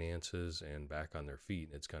finances and back on their feet.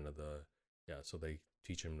 It's kind of so they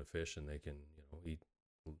teach them to fish and they can, eat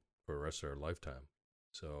for the rest of their lifetime.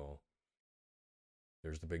 So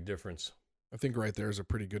there's the big difference. I think right there is a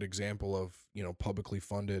pretty good example of, publicly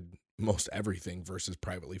funded most everything versus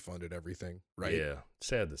privately funded everything, right? Yeah,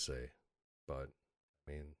 sad to say, but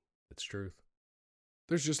I mean, it's truth.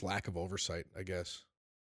 There's just lack of oversight, I guess.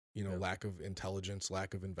 Lack of intelligence,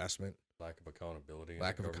 lack of investment, lack of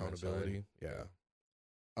accountability. Yeah.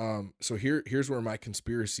 So here's where my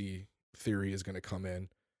conspiracy theory is going to come in.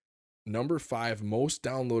 Number 5 most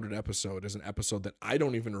downloaded episode is an episode that I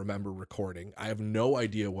don't even remember recording. I have no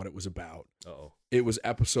idea what it was about. Uh-oh. It was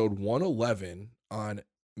episode 111 on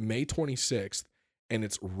May 26th, and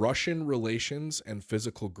it's Russian relations and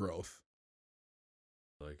physical growth.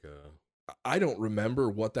 I don't remember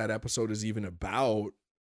what that episode is even about,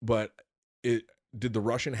 but did the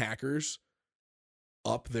Russian hackers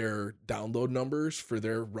up their download numbers for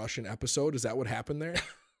their Russian episode? Is that what happened there?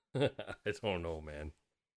 I don't know, man.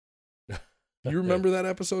 You remember that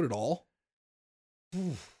episode at all?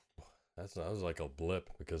 That was like a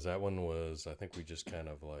blip, because that one was, I think we just kind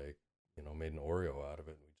of made an Oreo out of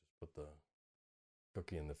it. We just put the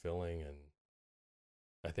cookie in the filling, and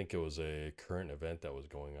I think it was a current event that was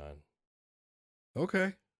going on.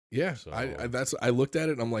 Okay. Yeah. So, I looked at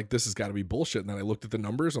it and I'm like, this has got to be bullshit. And then I looked at the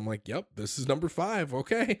numbers. I'm like, yep, this is number 5.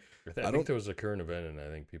 Okay. I think there was a current event, and I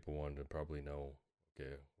think people wanted to probably know,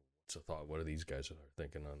 okay, what's the thought? What are these guys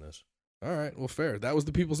thinking on this? All right. Well, fair. That was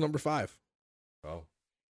the people's number 5. Oh.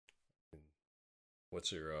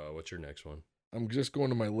 What's your next one? I'm just going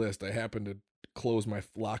to my list. I happened to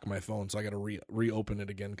lock my phone, so I got to reopen it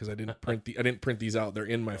again because I didn't print these out. They're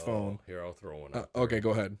in my phone. Here, I'll throw one out. Okay, go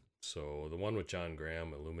ahead. So the one with John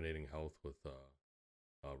Graham, Illuminating Health with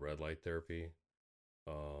red light therapy.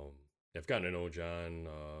 I've gotten to know John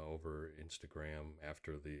over Instagram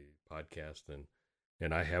after the podcast,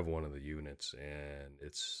 and I have one of the units, and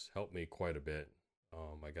it's helped me quite a bit.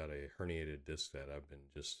 I got a herniated disc that I've been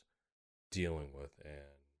just dealing with,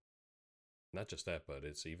 and not just that, but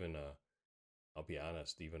it's even I'll be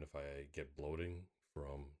honest, even if I get bloating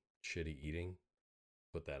from shitty eating,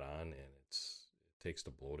 put that on, and it takes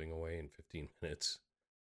the bloating away in 15 minutes.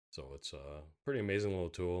 So it's a pretty amazing little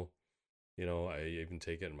tool. I even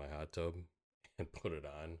take it in my hot tub and put it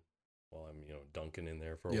on while I'm, dunking in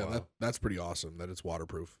there for a while. Yeah, that's pretty awesome that it's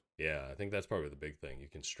waterproof. Yeah, I think that's probably the big thing. You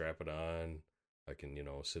can strap it on, I can,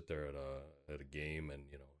 sit there at a game and,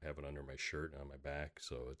 have it under my shirt and on my back.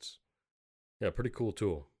 So it's, yeah, pretty cool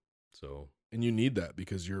tool. So, And you need that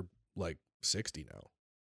because you're like 60 now.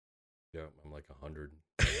 yeah, I'm like 100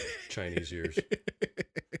 Chinese years.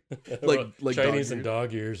 like Chinese dog and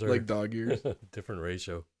dog ears are like dog ears. different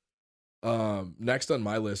ratio. Next on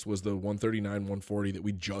my list was the 139, 140 that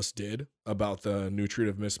we just did about the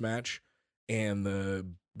nutritive mismatch and the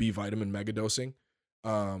B vitamin megadosing.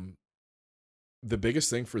 The biggest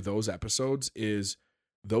thing for those episodes is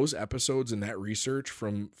those episodes and that research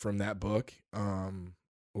from that book.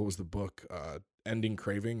 What was the book? Ending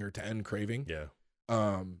Craving or To End Craving. Yeah.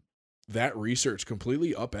 That research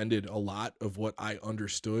completely upended a lot of what I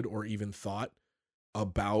understood or even thought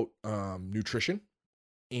about nutrition.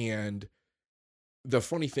 And the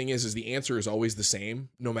funny thing is the answer is always the same,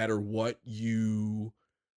 no matter what you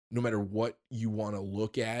want to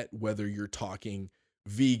look at, whether you're talking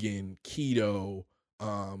vegan, keto,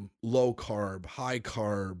 low carb, high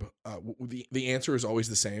carb. The answer is always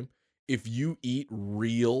the same. If you eat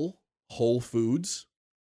real whole foods,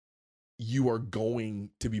 you are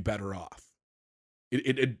going to be better off.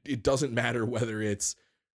 It doesn't matter whether it's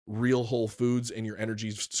real whole foods and your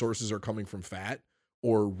energy sources are coming from fat,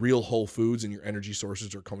 or real whole foods and your energy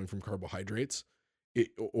sources are coming from carbohydrates,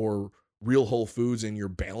 or real whole foods and your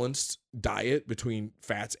balanced diet between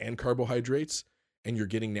fats and carbohydrates, and you're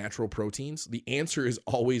getting natural proteins. The answer is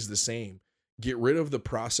always the same. Get rid of the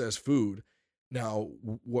processed food. Now,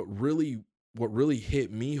 what really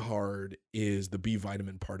hit me hard is the B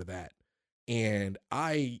vitamin part of that. And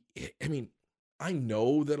I mean, I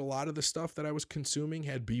know that a lot of the stuff that I was consuming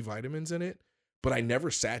had B vitamins in it, but I never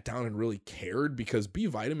sat down and really cared because B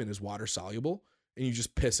vitamin is water soluble and you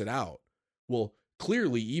just piss it out. Well,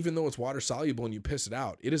 clearly, even though it's water soluble and you piss it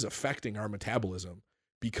out, it is affecting our metabolism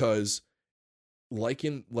because like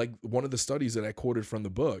one of the studies that I quoted from the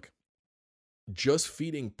book, just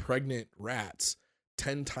feeding pregnant rats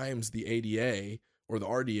 10 times the ADA or the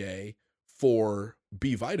RDA for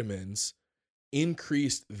B vitamins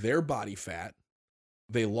increased their body fat.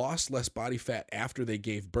 They lost less body fat after they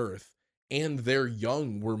gave birth, and their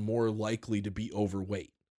young were more likely to be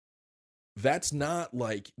overweight. That's not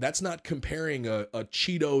comparing a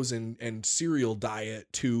Cheetos and cereal diet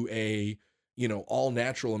to a, all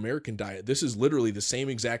natural American diet. This is literally the same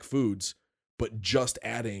exact foods, but just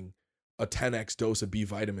adding a 10x dose of B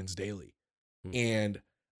vitamins daily. And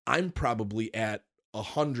I'm probably at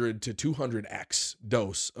 100 to 200x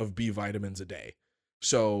dose of B vitamins a day.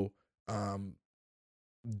 So,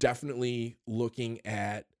 definitely looking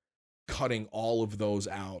at cutting all of those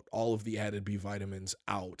out, all of the added B vitamins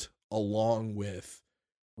out, along with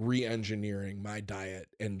re-engineering my diet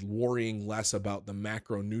and worrying less about the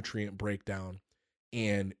macronutrient breakdown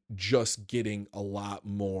and just getting a lot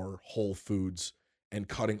more whole foods and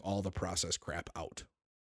cutting all the processed crap out.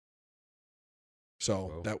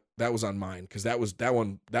 So that was on mine because that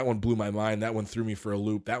one blew my mind. That one threw me for a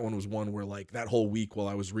loop. That one was one where like that whole week while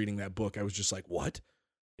I was reading that book, I was just like, what?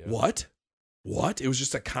 Yeah. What? It was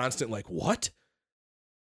just a constant like, what?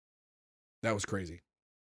 That was crazy.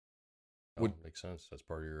 Makes sense. That's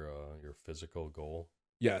part of your physical goal.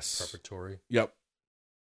 Yes. Preparatory. Yep.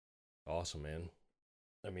 Awesome, man.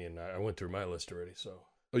 I mean, I went through my list already, so.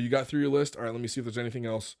 Oh, you got through your list? All right, let me see if there's anything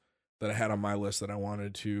else that I had on my list that I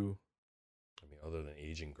wanted to. I mean, other than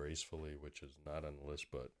aging gracefully, which is not on the list,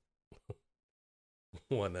 but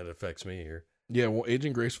one that affects me here. Yeah, well,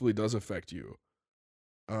 aging gracefully does affect you.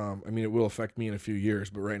 I mean, it will affect me in a few years,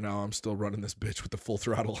 but right now I'm still running this bitch with the full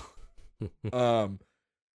throttle.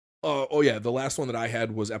 Oh yeah, the last one that I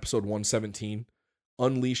had was episode 117,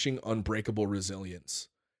 Unleashing Unbreakable Resilience.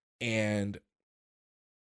 And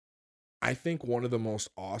I think one of the most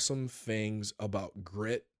awesome things about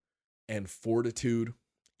grit and fortitude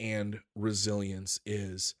and resilience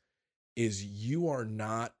is you are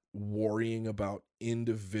not worrying about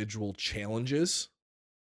individual challenges.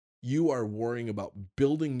 You are worrying about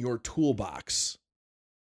building your toolbox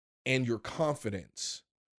and your confidence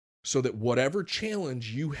so that whatever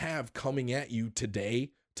challenge you have coming at you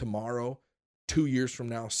today, tomorrow, 2 years from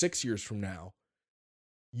now, 6 years from now,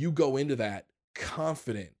 you go into that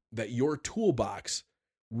confident that your toolbox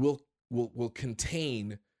will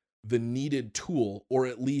contain the needed tool, or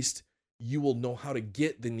at least you will know how to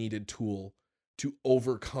get the needed tool to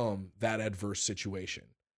overcome that adverse situation.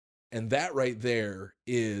 And that right there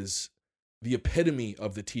is the epitome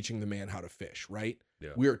of the teaching the man how to fish, right?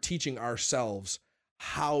 Yeah. We are teaching ourselves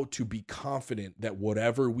how to be confident that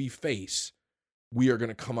whatever we face, we are going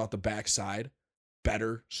to come out the backside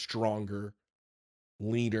better, stronger,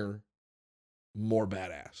 leaner, more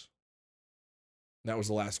badass. That was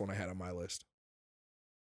the last one I had on my list.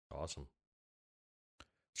 Awesome.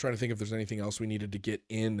 Trying to think if there's anything else we needed to get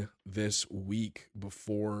in this week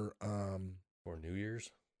before For New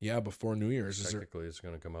Year's? before New Year's. Technically, it's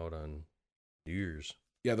going to come out on New Year's.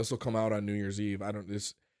 Yeah, this will come out on New Year's Eve.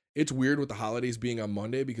 It's weird with the holidays being on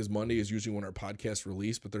Monday because Monday is usually when our podcast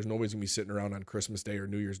release, but there's nobody's gonna be sitting around on Christmas Day or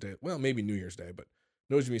New Year's Day. Well, maybe New Year's Day, but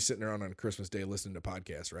nobody's gonna be sitting around on Christmas Day listening to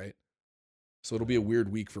podcasts, right? So it'll be a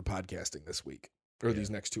weird week for podcasting this week or these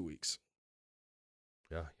next 2 weeks.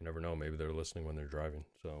 Yeah, you never know. Maybe they're listening when they're driving.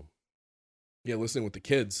 So, Yeah, listening with the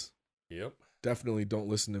kids. yep. Definitely don't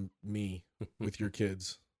listen to me with your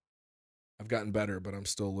kids. I've gotten better, but I'm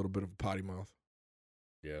still a little bit of a potty mouth.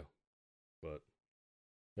 Yeah. But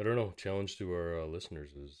I don't know. Challenge to our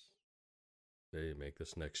listeners is they make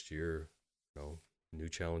this next year, new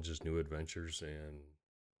challenges, new adventures, and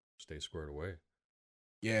stay squared away.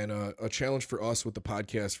 Yeah, and a challenge for us with the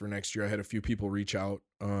podcast for next year. I had a few people reach out.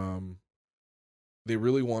 They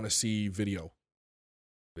really want to see video.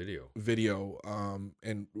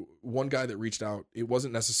 And one guy that reached out, it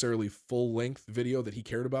wasn't necessarily full length video that he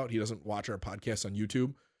cared about. He doesn't watch our podcast on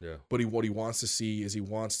YouTube. Yeah. But what he wants to see is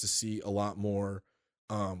a lot more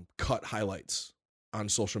cut highlights on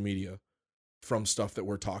social media from stuff that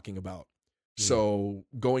we're talking about. So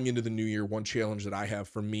going into the new year, one challenge that I have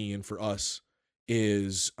for me and for us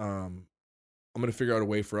is I'm going to figure out a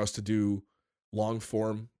way for us to do long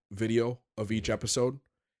form video of each episode,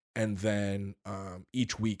 and then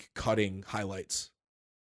each week cutting highlights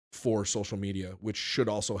for social media, which should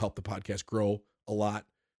also help the podcast grow a lot.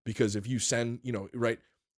 Because if you send,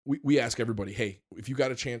 we ask everybody, hey, if you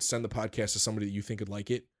got a chance, send the podcast to somebody that you think would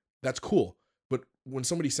like it. That's cool. But when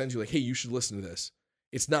somebody sends you like, hey, you should listen to this,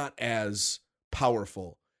 it's not as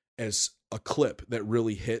powerful as a clip that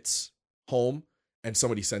really hits home and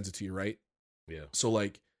somebody sends it to you, right? Yeah. So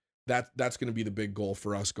like that's going to be the big goal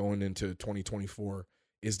for us going into 2024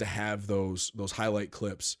 is to have those highlight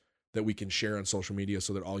clips that we can share on social media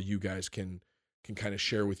so that all you guys can kind of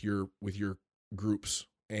share with your groups,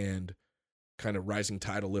 and kind of rising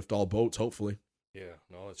tide will lift all boats, hopefully. Yeah,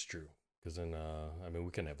 no, that's true. Because then,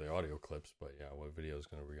 we can have the audio clips, but yeah, what video is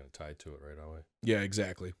we're going to tie to it right away. Yeah,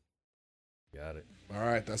 exactly. Got it. All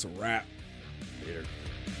right, that's a wrap. Later.